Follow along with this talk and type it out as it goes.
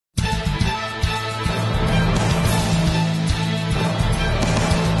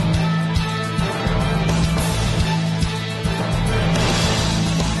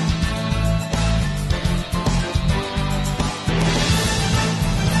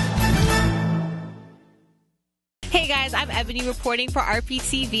guys, I'm Ebony reporting for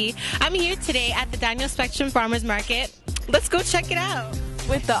RPTV. I'm here today at the Daniel Spectrum Farmers Market. Let's go check it out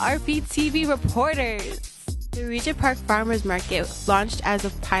with the RPTV reporters. The Regent Park Farmers Market launched as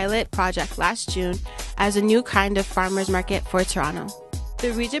a pilot project last June as a new kind of farmers market for Toronto.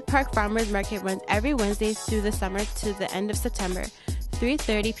 The Regent Park Farmers Market runs every Wednesday through the summer to the end of September,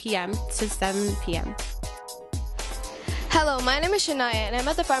 3:30 p.m. to 7 p.m. Hello, my name is Shania and I'm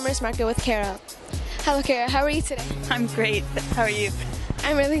at the farmers market with Kara. Hello Kara, how are you today? I'm great. How are you?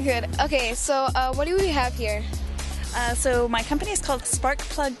 I'm really good. Okay, so what do we have here? So my company is called Spark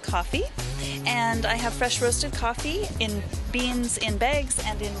Plug Coffee, and I have fresh roasted coffee in beans in bags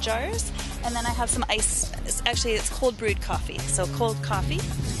and in jars, and then I have some ice. Actually, it's cold brewed coffee, so cold coffee.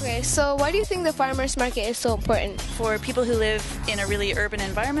 Okay, so why do you think the farmers market is so important? For people who live in a really urban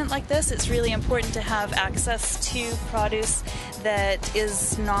environment like this, it's really important to have access to produce that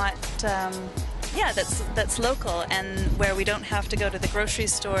is not that's local, and where we don't have to go to the grocery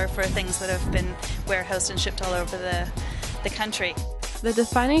store for things that have been warehoused and shipped all over the country. The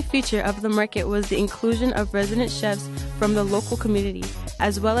defining feature of the market was the inclusion of resident chefs from the local community,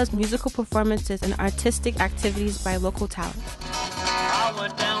 as well as musical performances and artistic activities by local talent. I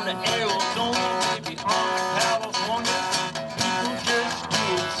went down to Arizona, maybe California. People just do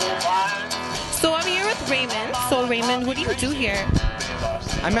it so fine. So I'm here with Raymond. So Raymond, what do you do here?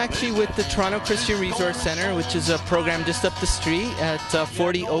 I'm actually with the Toronto Christian Resource Centre, which is a program just up the street at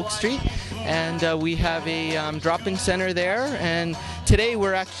 40 Oak Street. And we have a drop-in center there. And today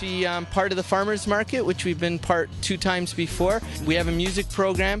we're actually part of the farmers market, which we've been part 2 times before. We have a music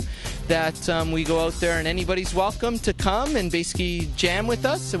program that we go out there and anybody's welcome to come and basically jam with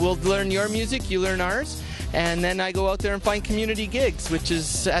us. So we'll learn your music, you learn ours. And then I go out there and find community gigs, which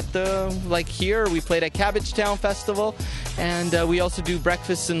is at like here, we played at Cabbagetown Festival, and we also do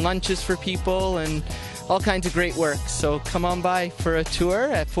breakfasts and lunches for people and all kinds of great work. So come on by for a tour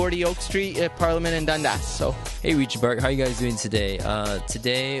at 40 Oak Street at Parliament and Dundas. So hey Regent Park, how are you guys doing today?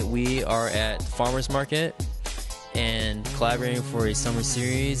 Today we are at Farmers Market, and collaborating for a summer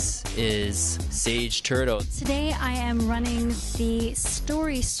series is Sage Turtle. Today I am running the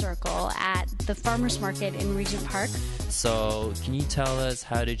Story Circle at the Farmers Market in Regent Park. So can you tell us,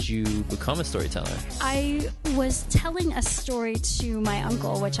 how did you become a storyteller? I was telling a story to my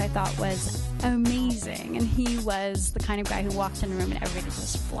uncle, which I thought was amazing, and he was the kind of guy who walked in a room and everybody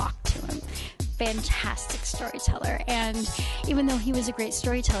just flocked to him. Fantastic storyteller, and even though he was a great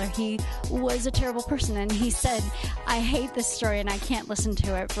storyteller, he was a terrible person, and he said, I hate this story and I can't listen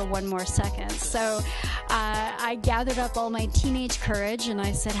to it for one more second. So I gathered up all my teenage courage and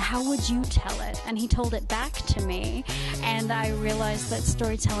I said, how would you tell it? And he told it back to me, and I realized that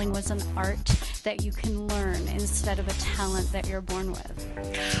storytelling was an art that you can learn instead of a talent that you're born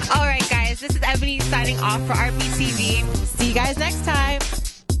with. All right guys, this is Ebony signing off for RPTV. See you guys next time.